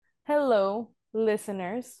Hello,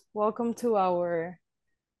 listeners. Welcome to our.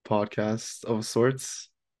 Podcast of sorts,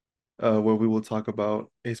 where we will talk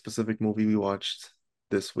about a specific movie we watched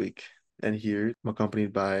this week. And here I'm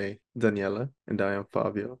accompanied by Daniela and I am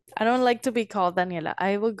Fabio, I don't like to be called Daniela.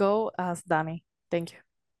 I will go as Dani. Thank you.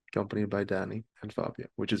 accompanied by Danny and Fabio,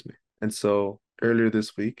 which is me. And so earlier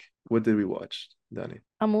this week, what did we watch, Danny?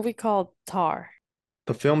 A movie called Tar.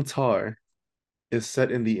 The film Tar is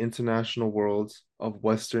set in the international world of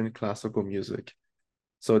Western classical music.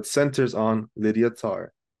 So it centers on Lydia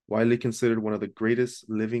Tarr, widely considered one of the greatest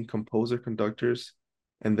living composer-conductors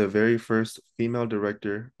and the very first female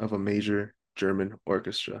director of a major German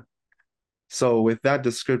orchestra. So with that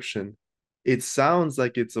description, it sounds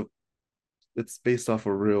like it's based off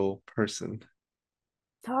a real person.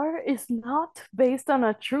 Tar is not based on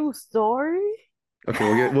a true story.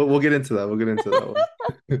 Okay, we'll get into that. We'll get into that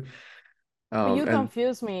one. But you And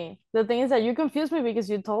confuse me. The thing is that you confused me because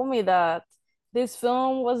you told me that this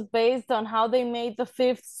film was based on how they made the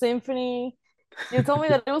Fifth Symphony. You told me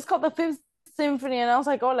that it was called the Fifth Symphony, and I was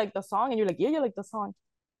like, oh, like the song. And you're like, yeah, you like the song.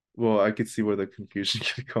 well, I could see where the confusion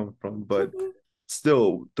could come from, but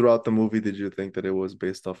still, throughout the movie, did you think that it was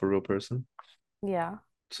based off a real person? Yeah.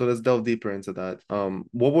 So let's delve deeper into that.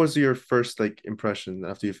 What was your first like impression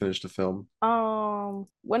after you finished the film?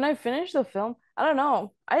 When I finished the film, I don't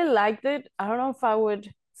know. I liked it. I don't know if I would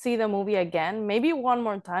see the movie again. Maybe one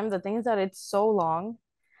more time. The thing is that it's so long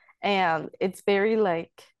and it's very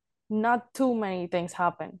like not too many things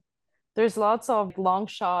happen. There's lots of long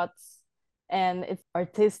shots and it's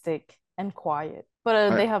artistic and quiet. But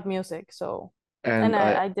I they have music, so and and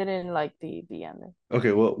I I didn't like the ending.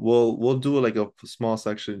 okay, well we'll do like a small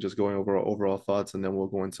section just going over our overall thoughts and then we'll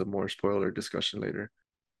go into more spoiler discussion later.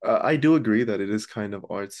 I do agree that it is kind of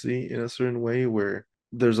artsy in a certain way where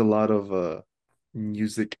there's a lot of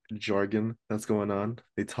music jargon that's going on.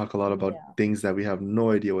 They talk a lot about Yeah. things that we have no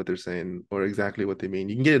idea what they're saying or exactly what they mean.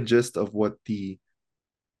 You can get a gist of what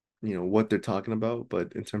what they're talking about,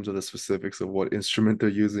 but in terms of the specifics of what instrument they're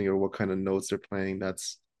using or what kind of notes they're playing,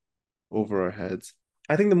 that's over our heads.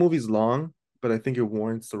 I think the movie's long, but I think it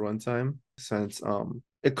warrants the runtime since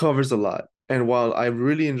it covers a lot. And while I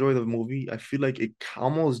really enjoy the movie, I feel like it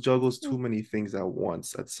almost juggles too many things at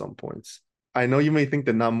once at some points. I know you may think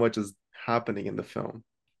that not much is happening in the film,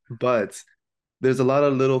 but there's a lot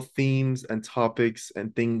of little themes and topics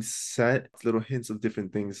and things set, little hints of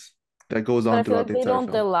different things that goes But on I feel throughout like the they entire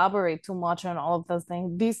don't film. elaborate too much on all of those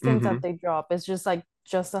things. These things that Hmm. they drop, it's just like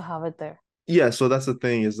just to have it there. Yeah, so that's the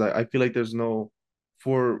thing is that I feel like there's no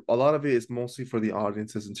for a lot of it is mostly for the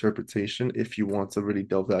audience's interpretation if you want to really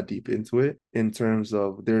delve that deep into it in terms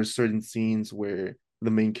of there's certain scenes where the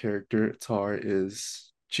main character Tar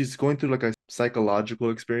is she's going through like a psychological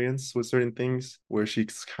experience with certain things where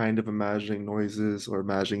she's kind of imagining noises or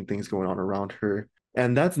imagining things going on around her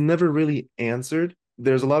and that's never really answered.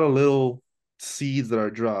 There's a lot of little seeds that are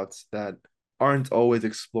dropped that aren't always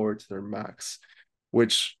explored to their max,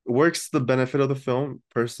 which works the benefit of the film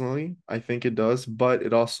personally. I think it does, but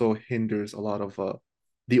it also hinders a lot of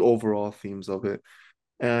the overall themes of it.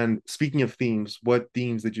 And speaking of themes, what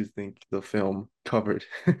themes did you think the film covered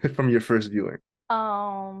from your first viewing?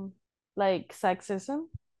 Um, like sexism,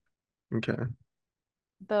 Okay.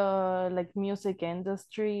 the like music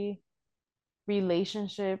industry,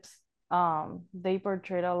 relationships. They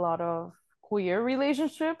portrayed a lot of queer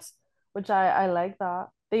relationships, which I like that.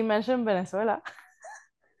 They mentioned Venezuela.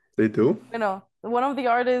 They do? One of the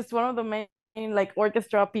artists, one of the main like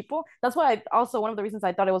orchestra people. That's why also one of the reasons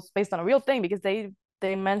I thought it was based on a real thing because they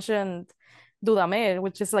mentioned Dudamel,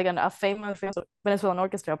 which is like a famous Venezuelan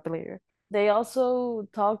orchestra player. They also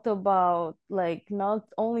talked about like not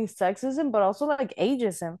only sexism but also like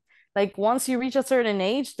ageism. Like once you reach a certain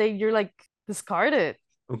age, you're like discarded.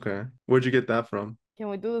 Okay. Where'd you get that from? Can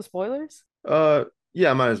we do the spoilers? Uh,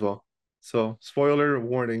 yeah, might as well. So, spoiler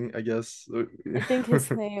warning, I guess. I think his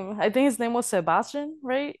name was Sebastian,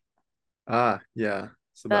 right? Ah, yeah,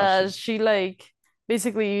 That Sebastian. she like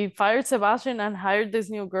basically fired Sebastian and hired this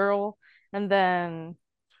new girl, and then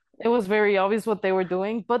it was very obvious what they were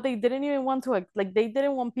doing, but they didn't even want to like they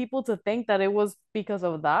didn't want people to think that it was because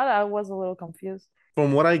of that. I was a little confused.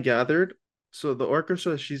 From what I gathered, so the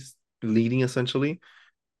orchestra she's leading essentially,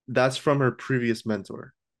 that's from her previous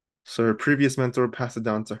mentor. So her previous mentor passed it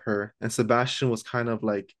down to her, and Sebastian was kind of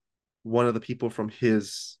like one of the people from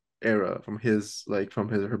his era, from his like from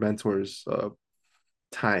his her mentor's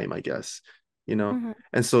time, I guess, you know. Mhm.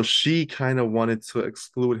 And so she kind of wanted to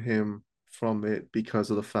exclude him from it because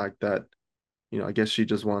of the fact that, I guess she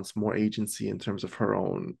just wants more agency in terms of her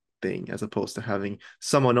own thing as opposed to having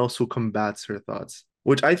someone else who combats her thoughts.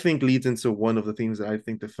 which I think leads into one of the themes that I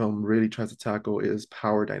think the film really tries to tackle is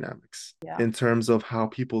power dynamics Yeah. in terms of how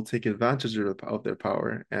people take advantage of their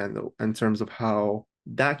power and in terms of how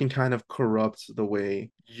that can kind of corrupt the way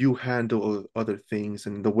you handle other things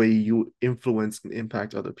and the way you influence and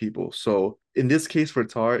impact other people. So in this case for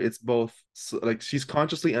Tar, it's both like she's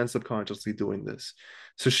consciously and subconsciously doing this.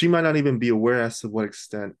 So she might not even be aware as to what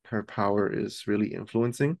extent her power is really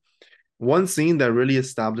influencing. One scene that really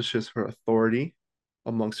establishes her authority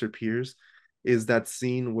amongst her peers is that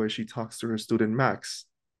scene where she talks to her student Max,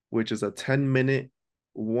 which is a 10-minute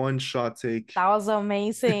one shot take. That was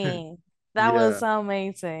amazing. That was Yeah,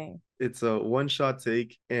 amazing. it's a one shot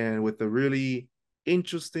take and with a really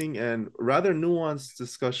interesting and rather nuanced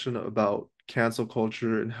discussion about cancel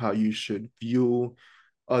culture and how you should view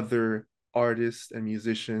other artists and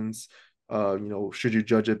musicians. Should you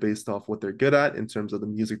judge it based off what they're good at in terms of the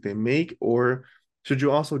music they make, or should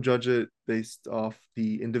you also judge it based off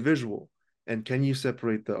the individual? And can you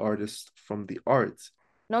separate the artist from the art?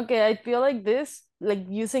 Okay, I feel like this, like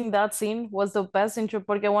using that scene was the best intro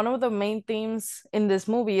porque one of the main themes in this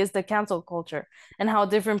movie is the cancel culture and how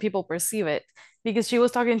different people perceive it. Because she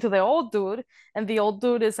was talking to the old dude, and the old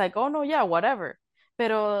dude is like, oh no, yeah, whatever.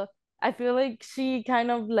 Pero I feel like she kind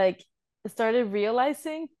of like started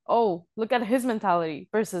realizing, oh, look at his mentality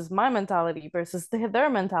versus my mentality versus their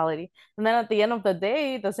mentality. And then at the end of the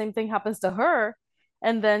day, the same thing happens to her.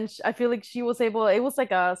 And then I feel like she was able, it was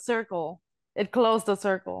like a circle, it closed the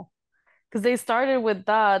circle because they started with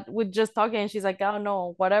that with just talking and she's like, oh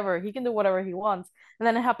no, whatever, he can do whatever he wants, and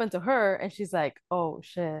then it happened to her and she's like, oh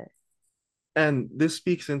shit. And this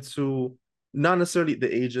speaks into not necessarily the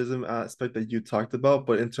ageism aspect that you talked about,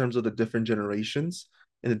 but in terms of the different generations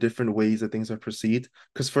and the different ways that things are perceived.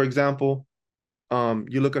 Because, for example,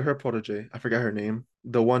 you look at her protege, I forgot her name,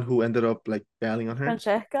 the one who ended up like bailing on her,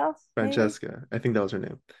 Francesca, maybe. Francesca. I think that was her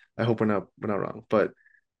name. I hope we're not wrong. But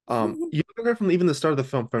you look at her from even the start of the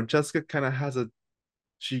film, Francesca kind of has a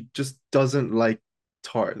she just doesn't like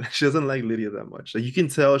Tart. She doesn't like Lydia that much. Like you can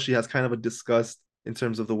tell she has kind of a disgust in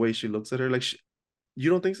terms of the way she looks at her. You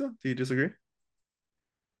don't think so? Do you disagree?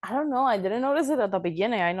 I don't know, I didn't notice it at the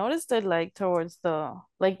beginning. I noticed it like towards the,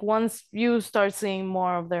 like once you start seeing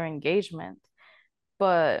more of their engagement,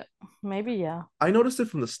 but maybe yeah. I noticed it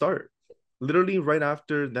from the start. Literally right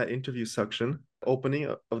after that interview section, opening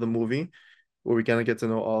of the movie, where we kind of get to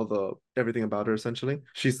know all the everything about her essentially.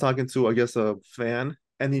 She's talking to, I guess, a fan,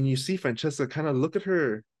 and then you see Francesca kind of look at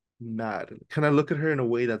her mad, kind of look at her in a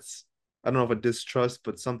way that's I don't know if a distrust,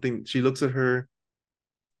 but something she looks at her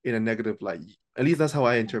in a negative light. At least that's how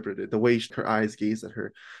I interpret it, the way her eyes gaze at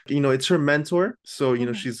her. It's her mentor. So,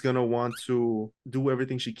 Mhm. she's going to want to do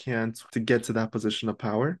everything she can to get to that position of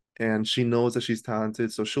power. And she knows that she's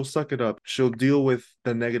talented. So she'll suck it up. She'll deal with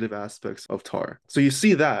the negative aspects of Tar. So you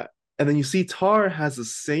see that. And then you see Tar has the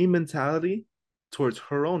same mentality towards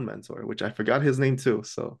her own mentor, which I forgot his name too.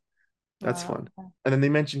 So that's fun. Okay. And then they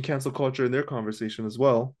mentioned cancel culture in their conversation as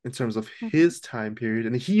well, in terms of Mhm. his time period.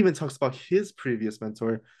 And he even talks about his previous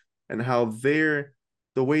mentor and how the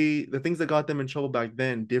things that got them in trouble back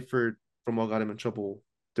then differed from what got him in trouble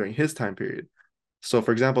during his time period. So,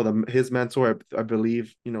 for example, his mentor, I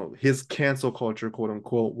believe, his cancel culture, quote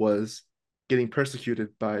unquote, was getting persecuted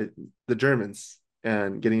by the Germans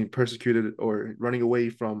and getting persecuted or running away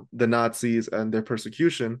from the Nazis and their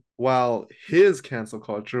persecution, while his cancel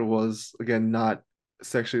culture was again not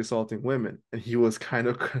sexually assaulting women, and he was kind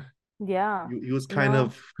of Yeah. he was kind No.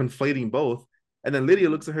 of conflating both. And then Lydia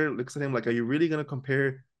looks at him like, "Are you really gonna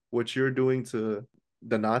compare what you're doing to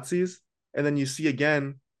the Nazis?" And then you see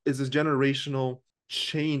again is this generational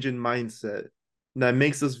change in mindset that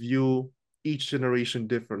makes us view each generation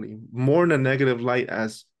differently, more in a negative light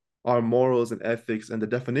as our morals and ethics and the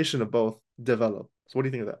definition of both develop. So what do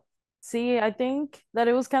you think of that? See, I think that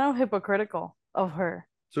it was kind of hypocritical of her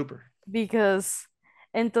Super. because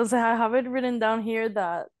entonces I have it written down here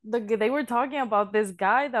that they were talking about this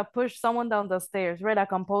guy that pushed someone down the stairs, right? A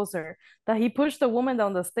composer, that he pushed a woman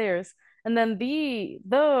down the stairs. And then the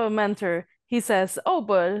mentor, he says, oh,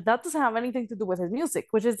 but that doesn't have anything to do with his music,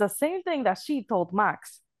 which is the same thing that she told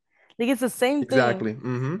Max. Like it's the same thing. Exactly.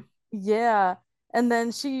 Mm-hmm. Yeah. And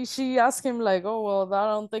then she asked him like, oh well, I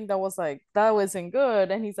don't think that was like that wasn't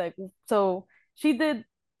good. And he's like, so she did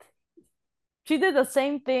she did the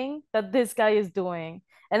same thing that this guy is doing.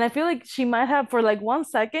 And I feel like she might have for like 1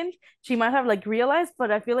 second, she might have like realized,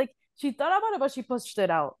 but I feel like she thought about it, but she pushed it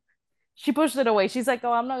out. She pushed it away. She's like,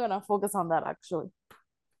 oh, I'm not gonna focus on that actually.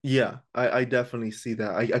 Yeah, I definitely see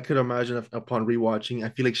that. I could imagine upon rewatching, I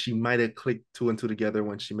feel like she might have clicked two and two together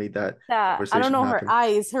when she made that Yeah, I don't conversation know, happen. her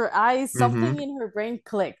eyes, Mm-hmm. something in her brain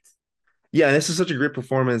clicked. Yeah, this is such a great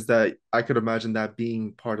performance that I could imagine that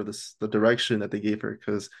being part of this the direction that they gave her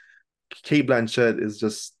because Kate Blanchett is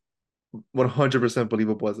just 100%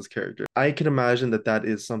 believable as this character. I can imagine that that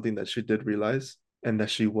is something that she did realize and that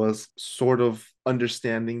she was sort of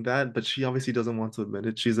understanding that, but she obviously doesn't want to admit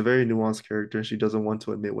it. She's a very nuanced character and she doesn't want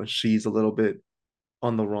to admit when she's a little bit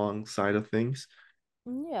on the wrong side of things.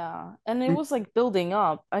 Yeah, and it was like building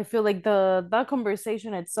up. I feel like the that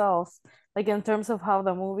conversation itself, like in terms of how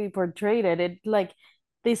the movie portrayed it, it like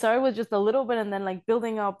they started with just a little bit and then like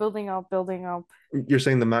building up, building up, building up. You're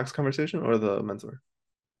saying the Max conversation or the mentor?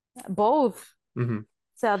 Both. Hmm.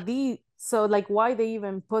 So like why they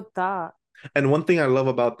even put that? And one thing I love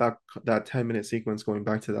about that 10-minute sequence, going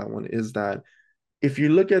back to that one, is that if you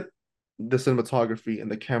look at the cinematography and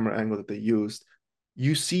the camera angle that they used,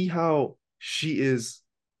 you see how she is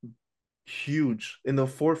huge in the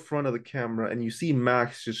forefront of the camera, and you see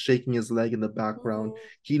Max just shaking his leg in the background. Mhm.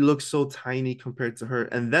 He looks so tiny compared to her.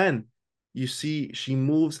 And then you see she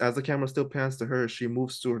moves as the camera still pans to her, she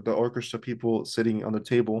moves to the orchestra people sitting on the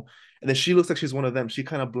table. And then she looks like she's one of them. She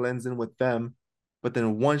kind of blends in with them. But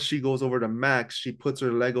then once she goes over to Max, she puts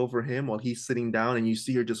her leg over him while he's sitting down, and you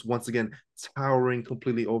see her just once again towering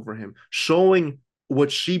completely over him, showing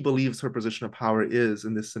what she believes her position of power is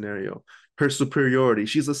in this scenario, her superiority.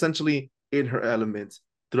 She's essentially in her element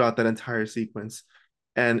throughout that entire sequence.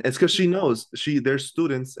 And it's because she knows they're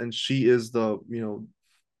students and she is the,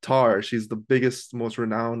 Tar. She's the biggest, most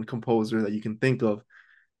renowned composer that you can think of.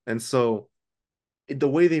 And so the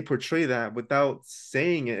way they portray that without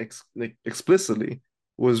saying it like, explicitly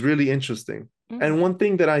was really interesting. And Mhm. one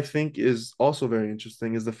thing that I think is also very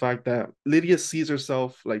interesting is the fact that Lydia sees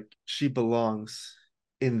herself like she belongs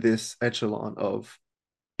in this echelon of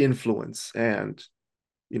influence, and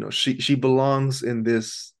she belongs in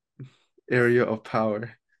this area of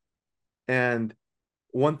power. And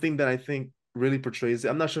one thing that I think really portrays it,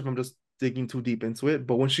 I'm not sure if I'm just digging too deep into it,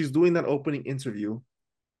 but when she's doing that opening interview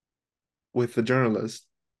with the journalist,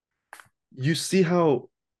 you see how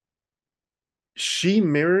she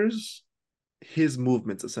mirrors his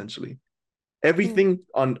movements essentially. Mhm. Everything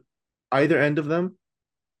on either end of them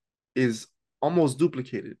is almost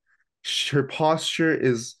duplicated. Her posture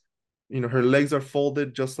is, her legs are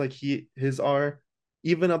folded just like his are,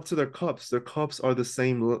 even up to their cups. Their cups are the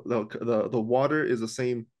same. The water is the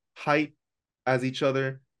same height as each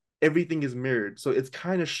other. Everything is mirrored. So it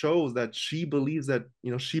kind of shows that she believes that,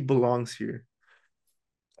 she belongs here.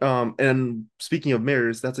 And speaking of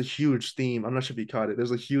mirrors, that's a huge theme. I'm not sure if you caught it.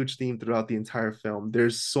 There's a huge theme throughout the entire film.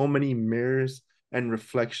 There's so many mirrors and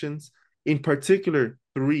reflections. In particular,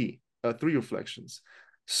 three reflections.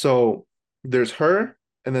 So there's her,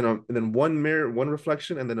 and then one mirror, one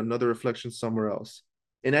reflection, and then another reflection somewhere else.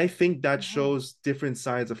 And I think that Oh. shows different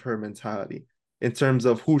sides of her mentality in terms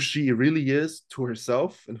of who she really is to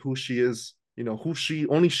herself and who she is, who she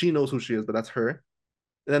knows who she is, but that's her.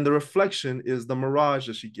 And then the reflection is the mirage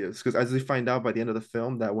that she gives. Because as they find out by the end of the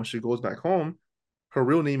film, that when she goes back home, her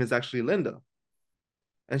real name is actually Linda.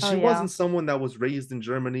 And Oh she yeah. wasn't someone that was raised in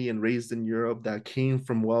Germany and raised in Europe that came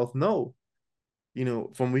from wealth. No,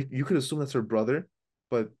 you could assume that's her brother,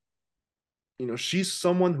 but she's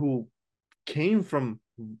someone who came from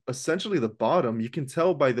essentially the bottom. You can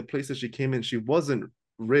tell by the place that she came in, she wasn't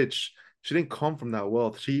rich. She didn't come from that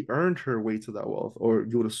wealth. She earned her way to that wealth, or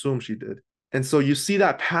you would assume she did. And so you see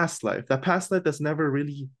that past life that's never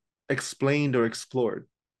really explained or explored.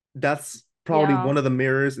 That's probably Yeah. one of the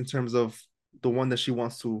mirrors in terms of the one that she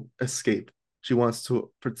wants to escape. She wants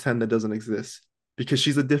to pretend that doesn't exist because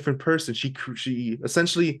she's a different person. She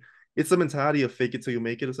essentially, it's the mentality of fake it till you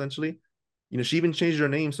make it, essentially. She even changed her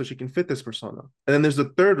name so she can fit this persona. And then there's the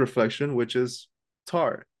third reflection, which is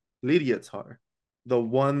Tar, Lydia Tar, the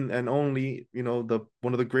one and only, the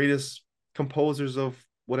one of the greatest composers of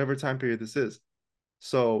whatever time period this is.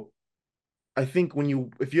 So I think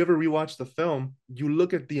if you ever rewatch the film, you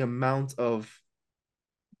look at the amount of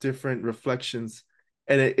different reflections,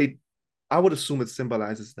 and I would assume it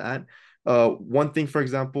symbolizes that. One thing, for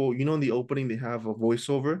example, in the opening they have a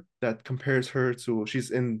voiceover that compares her to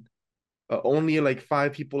she's in only like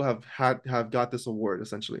five people have got this award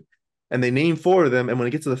essentially, and they name four of them. And when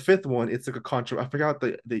it gets to the fifth one, it's like I forgot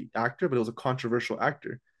the actor, but it was a controversial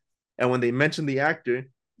actor. And when they mention the actor,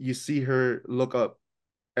 you see her look up,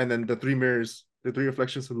 and then the three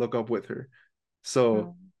reflections would look up with her. So,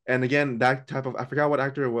 Mm. and again, that type of I forgot what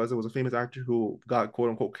actor it was. It was a famous actor who got quote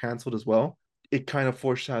unquote canceled as well. It kind of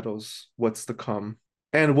foreshadows what's to come.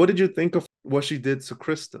 And what did you think of what she did to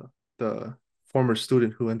Krista, the former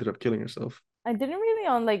student who ended up killing herself? I didn't really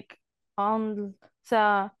on like on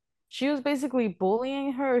so she was basically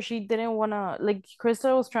bullying her. She didn't want to, like,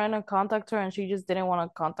 Krista was trying to contact her and she just didn't want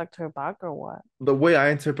to contact her back or what? The way I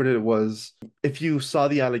interpreted it was if you saw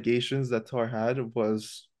the allegations that Tar had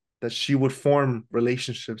was that she would form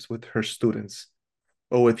relationships with her students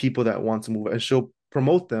or with people that want to move and she'll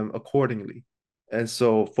promote them accordingly. And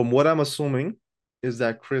so from what I'm assuming is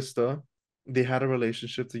that Krista, they had a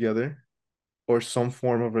relationship together or some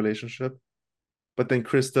form of relationship, but then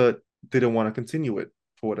Krista didn't want to continue it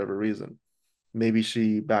for whatever reason. Maybe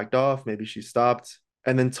she backed off, maybe she stopped.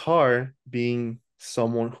 And then Tar, being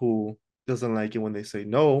someone who doesn't like it when they say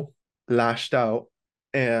no, lashed out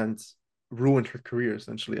and ruined her career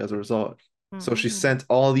essentially as a result. So she Mm. sent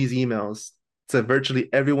all these emails to virtually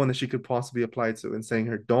everyone that she could possibly apply to and saying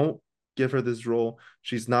her, don't give her this role.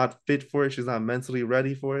 She's not fit for it. She's not mentally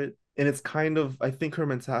ready for it. And it's kind of, I think her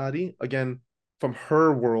mentality, again, from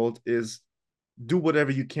her world is do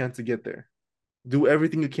whatever you can to get there. Do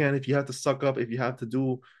everything you can. If you have to suck up, if you have to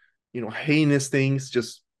do, heinous things,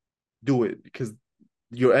 just do it because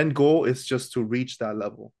your end goal is just to reach that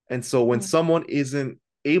level. And so when Mm. someone isn't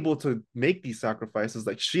able to make these sacrifices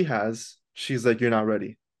like she has, she's like, you're not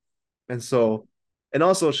ready. And so, and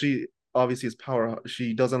also she obviously is power.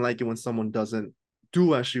 She doesn't like it when someone doesn't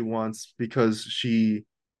do as she wants because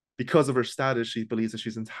of her status, she believes that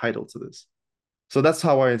she's entitled to this. So that's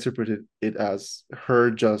how I interpreted it as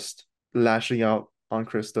her just lashing out on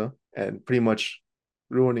Krista and pretty much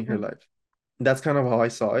ruining her Mm. life. That's kind of how I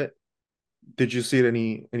saw it. Did you see it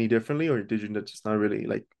any differently, or did you just not really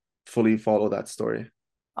like fully follow that story?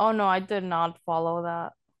 Oh no, I did not follow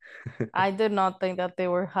that. I did not think that they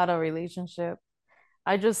were had a relationship.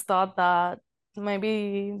 I just thought that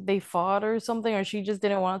maybe they fought or something, or she just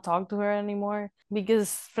didn't want to talk to her anymore because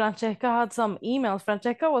Francesca had some emails.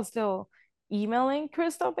 Francesca was still emailing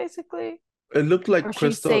Crystal basically, It looked like or she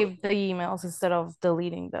Krista, saved the emails instead of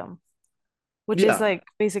deleting them, which is yeah, like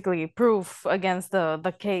basically proof against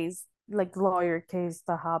the case, like lawyer case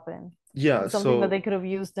that happened. yeah. It's something that So they could have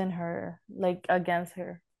used in her, like against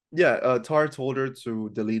her. yeah, Tar told her to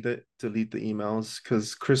delete the emails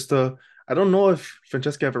because Krista. I don't know if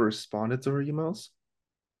Francesca ever responded to her emails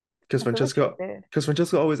because I feel like she Francesca did. because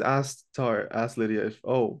Francesca always asked Lydia if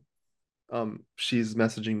she's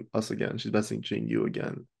messaging us again, she's messaging you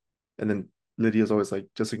again, and then Lydia's always like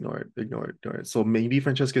just ignore it, ignore it, ignore it. So maybe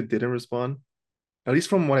Francesca didn't respond, at least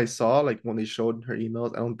from what I saw, like when they showed her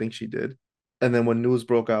emails, I don't think she did. And then when news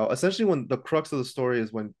broke out, essentially when the crux of the story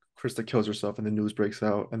is when Krista kills herself and the news breaks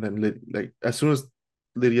out, and then like as soon as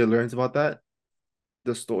Lydia learns about that,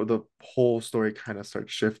 the whole story kind of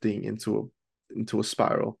starts shifting into a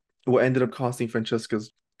spiral. What ended up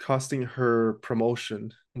costing her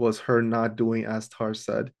promotion was her not doing as Tar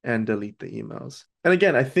said and delete the emails. And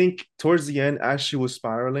again, I think towards the end, as she was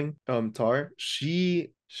spiraling, Tar, she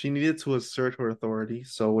needed to assert her authority.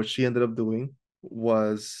 So what she ended up doing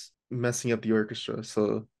was messing up the orchestra.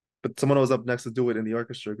 So but someone was up next to do it in the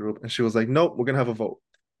orchestra group, and she was like, "Nope, we're gonna have a vote."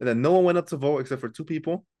 And then no one went up to vote except for two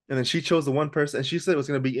people. And then she chose the one person, and she said it was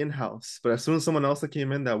going to be in house. But as soon as someone else that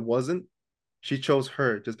came in that wasn't, she chose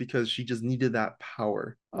her just because she just needed that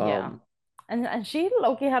power. Yeah. And she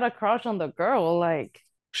Loki had a crush on the girl, like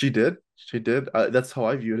She did. That's how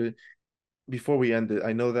I viewed it. Before we end it,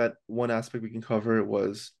 I know that one aspect we can cover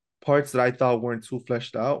was parts that I thought weren't too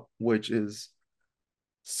fleshed out, which is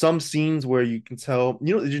some scenes where you can tell.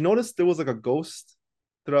 Did you notice there was like a ghost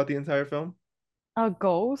throughout the entire film? a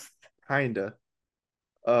ghost. Kinda.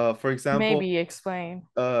 For example, Maybe explain.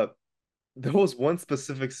 uh, there was one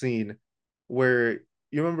specific scene where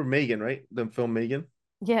you remember Megan, right? The film Megan.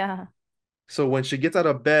 Yeah. So when she gets out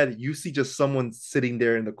of bed, you see just someone sitting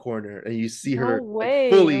there in the corner, and you see No her like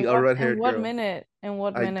way. fully a In red-haired what girl. minute? In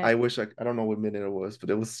what I minute? wish I don't know what minute it was, but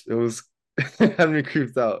it was had me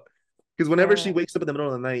creeped out. Because whenever she Where? wakes up in the middle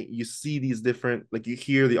of the night, you see these different like you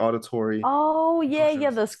hear the auditory Oh yeah, yeah,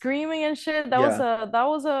 illusions. the screaming and shit. Yeah. That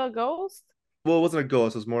was a ghost. Well, it wasn't a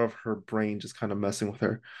ghost, it was more of her brain just kind of messing with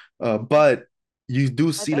her. But you do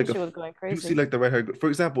I see thought like a she was going you see crazy. like the red hair. For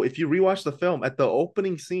example, if you rewatch the film at the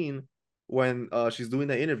opening scene when she's doing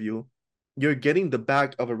the interview, you're getting the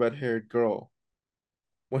back of a red-haired girl.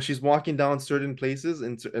 When she's walking down certain places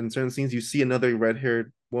in certain scenes, you see another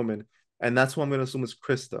red-haired woman, and that's what I'm gonna assume is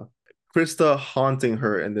Krista. Krista haunting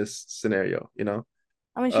her in this scenario.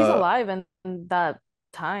 I mean, she's Uh, alive in that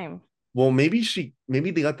time. well, maybe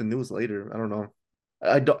they got the news later. I don't know.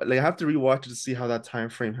 I don't like I have to rewatch it to see how that time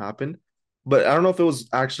frame happened. But I don't know if it was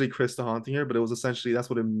actually Krista haunting her, but it was essentially that's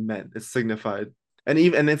what it meant. It signified. And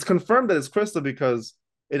it's confirmed that it's Krista because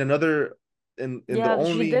in another in the Yeah,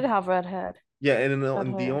 she did only have red head, yeah, and in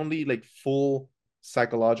red the hair. only like full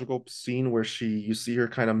psychological scene where you see her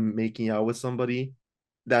kind of making out with somebody,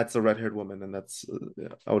 that's a red-haired woman, and that's yeah,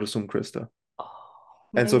 I would assume Krista. Oh,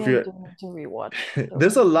 And so maybe if I you're do need to rewatch the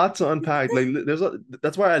there's a rest. lot to unpack. Like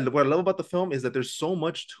that's why what I love about the film is that there's so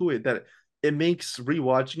much to it that it makes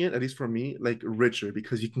rewatching it, at least for me, like richer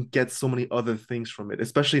because you can get so many other things from it,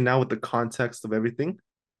 especially now with the context of everything.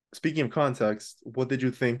 Speaking of context, what did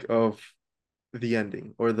you think of the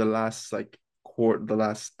ending or the last like the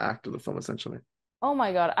last act of the film essentially? Oh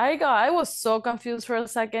my God. I was so confused for a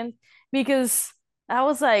second because I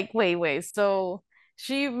was like, wait. So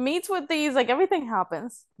she meets with these, like everything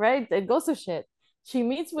happens, right? It goes to shit. She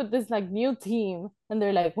meets with this like new team and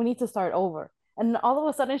they're like, we need to start over. And all of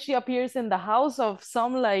a sudden she appears in the house of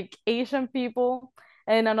some like Asian people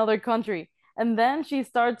in another country. And then she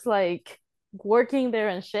starts like working there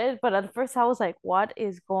and shit. But at first I was like, what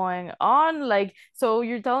is going on? Like, so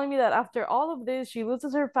you're telling me that after all of this, she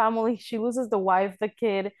loses her family, she loses the wife, the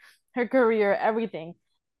kid, her career, everything.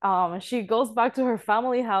 She goes back to her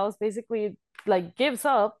family house, basically like gives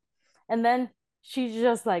up, and then she's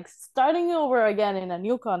just like starting over again in a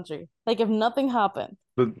new country, like if nothing happened.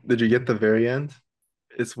 But did you get the very end?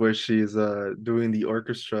 It's where she's doing the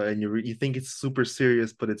orchestra and you think it's super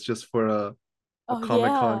serious, but it's just for a Oh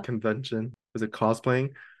Comic-Con yeah, convention. Was it cosplaying?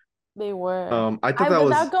 they were. I thought I that that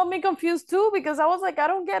was got me confused too because I was like, I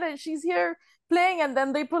don't get it. She's here playing, and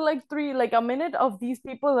then they put like like a minute of these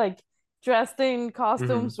people like dressed in mhm.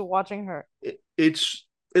 costumes watching her. It's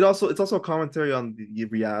also a commentary on the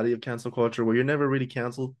reality of cancel culture where you're never really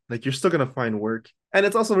canceled. Like you're still gonna find work. And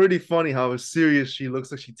it's also really funny how serious she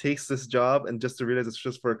looks like she takes this job and just to realize it's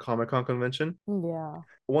just for a Comic-Con convention. Yeah.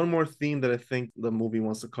 One more theme that I think the movie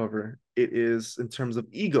wants to cover, it is in terms of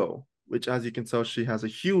ego, which as you can tell, she has a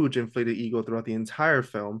huge inflated ego throughout the entire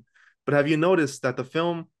film. But have you noticed that the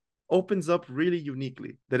film opens up really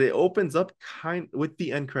uniquely? That it opens up kind with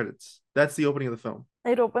the end credits. That's the opening of the film.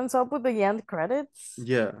 It opens up with the end credits.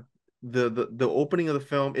 Yeah. The opening of the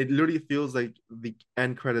film, it literally feels like the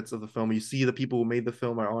end credits of the film. You see the people who made the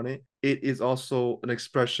film are on it. It is also an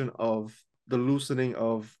expression of the loosening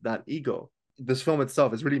of that ego. This film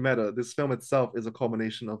itself is really meta. This film itself is a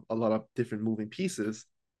culmination of a lot of different moving pieces.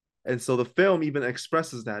 And so the film even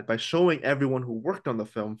expresses that by showing everyone who worked on the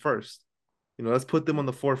film first. Let's put them on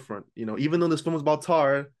the forefront. Even though this film is about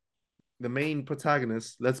Tar, the main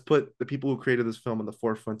protagonist, let's put the people who created this film on the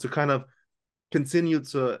forefront to kind of continue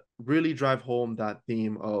to really drive home that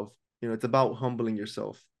theme of, it's about humbling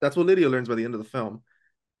yourself. That's what Lydia learns by the end of the film,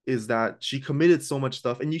 is that she committed so much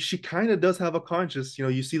stuff, and she kind of does have a conscience.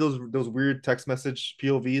 You see those weird text message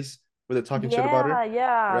POVs where they're talking shit about her,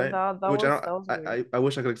 Yeah, right? Which that was weird. I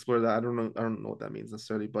wish I could explore that. I don't know what that means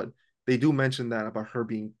necessarily, but they do mention that about her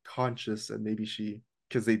being conscious and maybe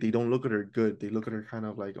because they don't look at her good. They look at her kind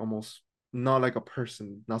of like almost not like a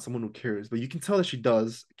person, not someone who cares. But you can tell that she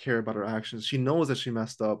does care about her actions. She knows that she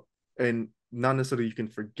messed up, and not necessarily you can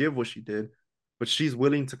forgive what she did, but she's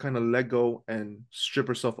willing to kind of let go and strip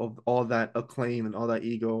herself of all that acclaim and all that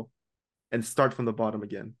ego and start from the bottom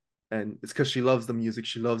again. And it's because she loves the music,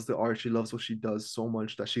 she loves the art, she loves what she does so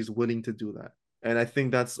much that she's willing to do that. And I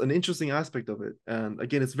think that's an interesting aspect of it. And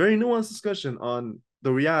again, it's very nuanced discussion on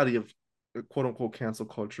the reality of quote unquote cancel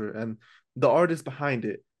culture and the artists behind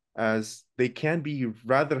it, as they can be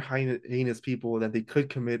rather heinous people that they could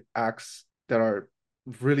commit acts that are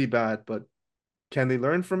really bad, but can they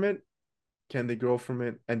learn from it? Can they grow from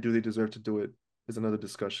it? And do they deserve to do it? Is another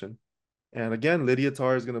discussion. And again, Lydia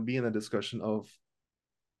Tar is going to be in a discussion of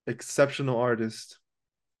exceptional artist,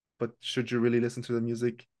 but should you really listen to the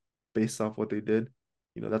music based off what they did?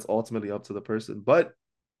 That's ultimately up to the person. But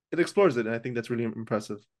it explores it, and I think that's really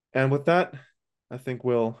impressive. And with that, I think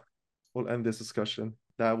we'll end this discussion.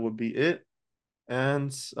 That would be it.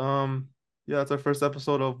 And yeah, it's our first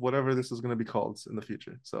episode of whatever this is going to be called in the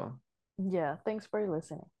future. So Yeah, thanks for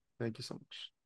listening. thank you so much.